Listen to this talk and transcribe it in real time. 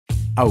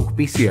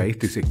Auspicia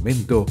este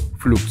segmento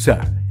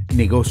Fluxa,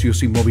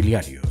 negocios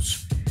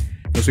inmobiliarios.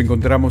 Nos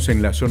encontramos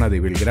en la zona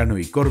de Belgrano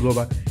y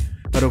Córdoba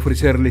para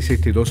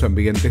ofrecerles dos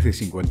ambientes de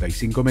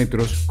 55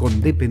 metros con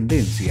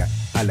dependencia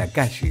a la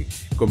calle,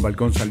 con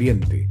balcón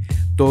saliente,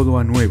 todo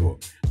a nuevo,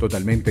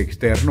 totalmente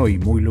externo y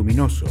muy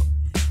luminoso.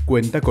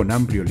 Cuenta con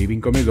amplio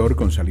living comedor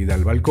con salida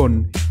al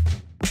balcón,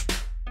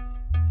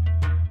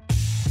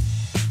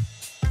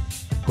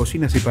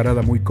 cocina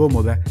separada muy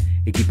cómoda,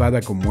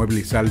 equipada con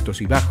muebles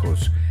altos y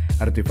bajos,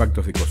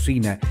 artefactos de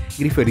cocina,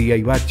 grifería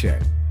y bacha.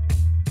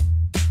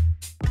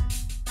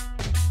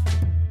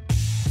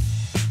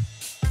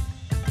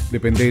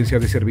 Dependencia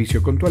de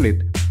servicio con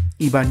toilet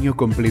y baño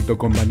completo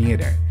con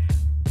bañera.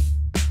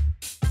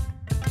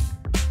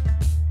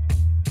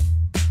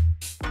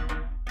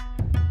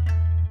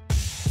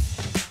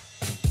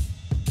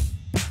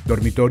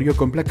 Dormitorio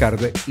con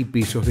placard y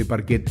pisos de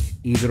parquet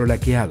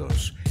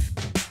hidrolaqueados.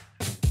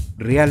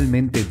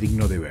 Realmente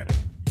digno de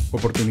ver.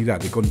 Oportunidad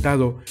de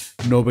contado,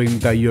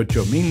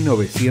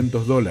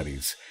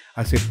 $98.900.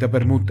 Acepta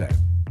permuta.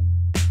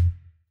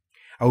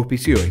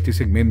 Auspició este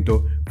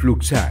segmento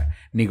Fluxa,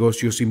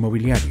 negocios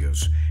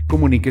inmobiliarios.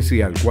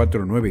 Comuníquese al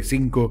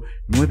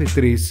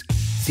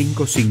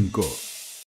 495-9355.